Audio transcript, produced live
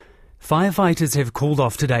Firefighters have called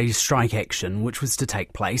off today's strike action, which was to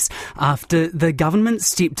take place after the government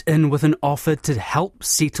stepped in with an offer to help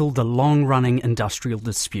settle the long-running industrial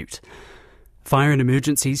dispute. Fire and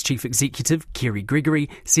Emergencies Chief Executive Kerry Gregory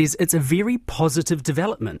says it's a very positive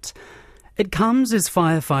development. It comes as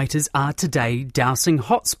firefighters are today dousing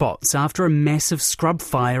hotspots after a massive scrub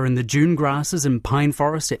fire in the dune grasses and pine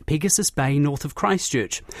forest at Pegasus Bay north of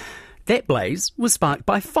Christchurch. That blaze was sparked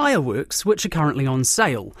by fireworks, which are currently on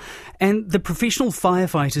sale. And the Professional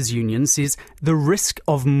Firefighters Union says the risk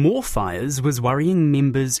of more fires was worrying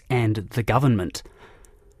members and the government.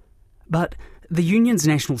 But the union's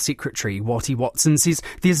National Secretary, Watty Watson, says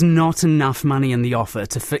there's not enough money in the offer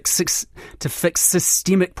to fix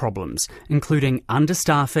systemic problems, including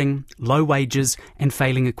understaffing, low wages and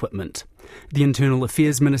failing equipment. The Internal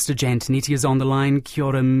Affairs Minister, Jan Tinetti, is on the line. Kia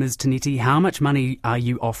ora, Ms Tinetti. How much money are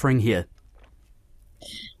you offering here?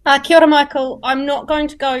 Kia ora, Michael. I'm not going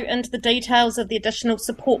to go into the details of the additional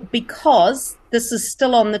support because this is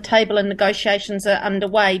still on the table and negotiations are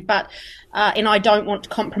underway, and I don't want to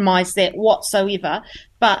compromise that whatsoever.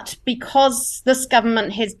 But because this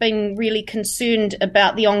government has been really concerned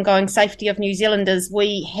about the ongoing safety of New Zealanders,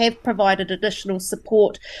 we have provided additional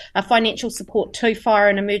support, financial support to Fire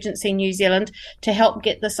and Emergency New Zealand to help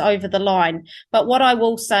get this over the line. But what I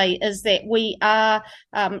will say is that we are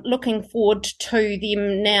looking forward to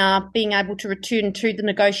them now being able to return to the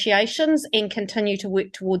negotiations and continue to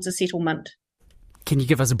work towards a settlement. Can you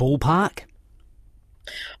give us a ballpark?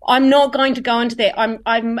 I'm not going to go into that.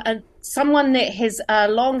 I'm someone that has a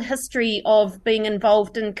long history of being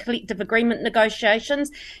involved in collective agreement negotiations,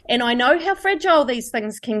 and I know how fragile these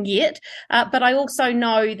things can get, but I also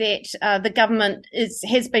know that the government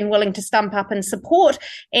has been willing to stump up and support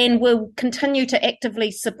and will continue to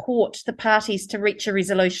actively support the parties to reach a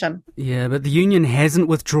resolution. Yeah, but the union hasn't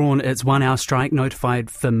withdrawn its 1-hour strike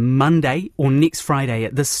notified for Monday or next Friday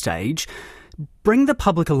at this stage. Bring the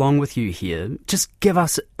public along with you here. Just give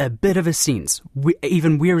us a bit of a sense.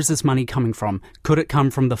 Where is this money coming from? Could it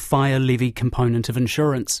come from the fire levy component of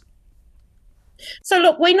insurance? So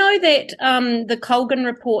look, we know that the Colgan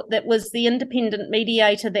report that was the independent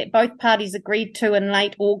mediator that both parties agreed to in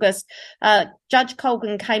late August, Judge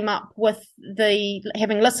Colgan came up with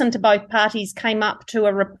having listened to both parties, came up to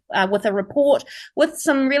with a report with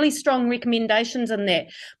some really strong recommendations in there.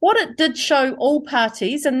 What it did show all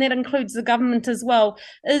parties, and that includes the government as well,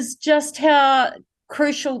 is just how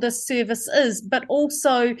crucial this service is, but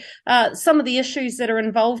also some of the issues that are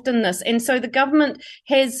involved in this. And so the government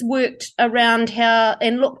has worked around how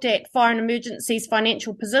and looked at Fire and Emergency's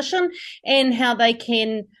financial position and how they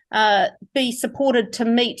can be supported to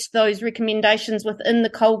meet those recommendations within the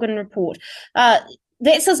Colgan report.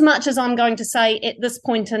 That's as much as I'm going to say at this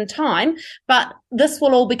point in time, but this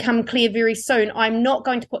will all become clear very soon. I'm not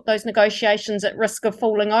going to put those negotiations at risk of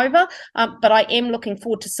falling over, but I am looking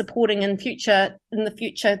forward to supporting in the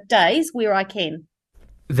future days where I can.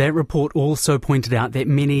 That report also pointed out that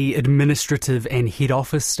many administrative and head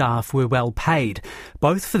office staff were well paid,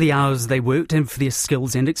 both for the hours they worked and for their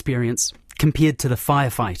skills and experience compared to the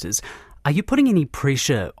firefighters. Are you putting any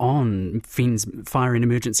pressure on FENZ Fire and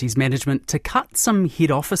Emergencies Management to cut some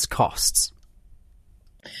head office costs?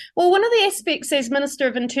 Well, one of the aspects as Minister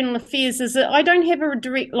of Internal Affairs is that I don't have a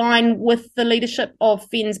direct line with the leadership of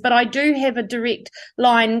FENZ, but I do have a direct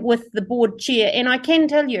line with the board chair. And I can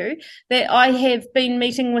tell you that I have been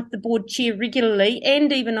meeting with the board chair regularly,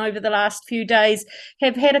 and even over the last few days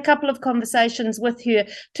have had a couple of conversations with her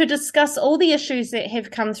to discuss all the issues that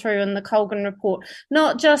have come through in the Colgan report,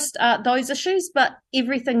 not just those issues, but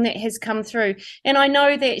everything that has come through. And I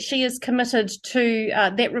know that she is committed to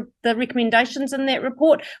the recommendations in that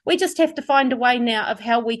report. We just have to find a way now of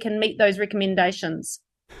how we can meet those recommendations.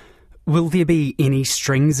 Will there be any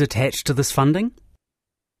strings attached to this funding?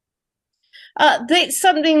 That's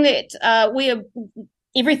something that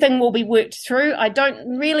everything will be worked through. I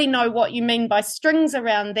don't really know what you mean by strings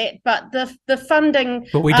around that, but the funding...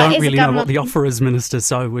 But we don't really know what the offer is, Minister,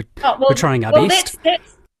 so we're trying our best.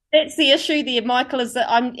 That's the issue there, Michael, is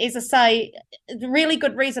that as I say, the really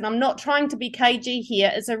good reason, I'm not trying to be cagey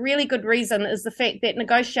here, is a really good reason is the fact that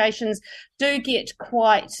negotiations do get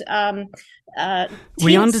quite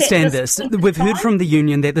we understand this. We've heard from the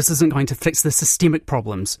union that this isn't going to fix the systemic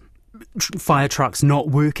problems. Fire trucks not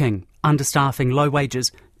working, understaffing, low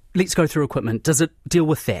wages. Let's go through equipment. Does it deal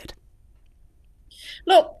with that?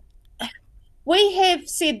 Look, we have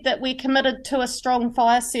said that we're committed to a strong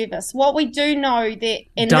fire service. What we do know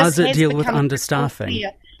that... Does it deal with understaffing?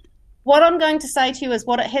 What I'm going to say to you is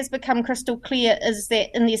what it has become crystal clear is that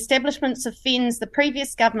in the establishments of FENZ, the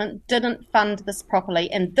previous government didn't fund this properly,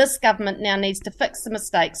 and this government now needs to fix the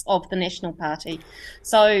mistakes of the National Party.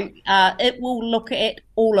 So it will look at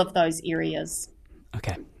all of those areas.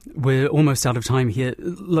 Okay. We're almost out of time here.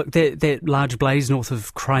 Look, that large blaze north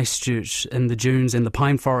of Christchurch in the dunes and the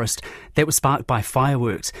pine forest, that was sparked by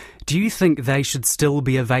fireworks. Do you think they should still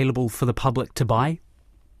be available for the public to buy?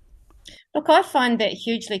 Look, I find that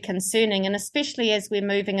hugely concerning, and especially as we're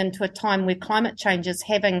moving into a time where climate change is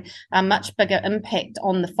having a much bigger impact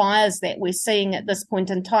on the fires that we're seeing at this point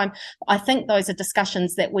in time. I think those are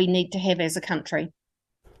discussions that we need to have as a country.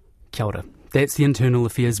 Kia ora. That's the Internal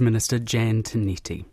Affairs Minister, Jan Tinetti.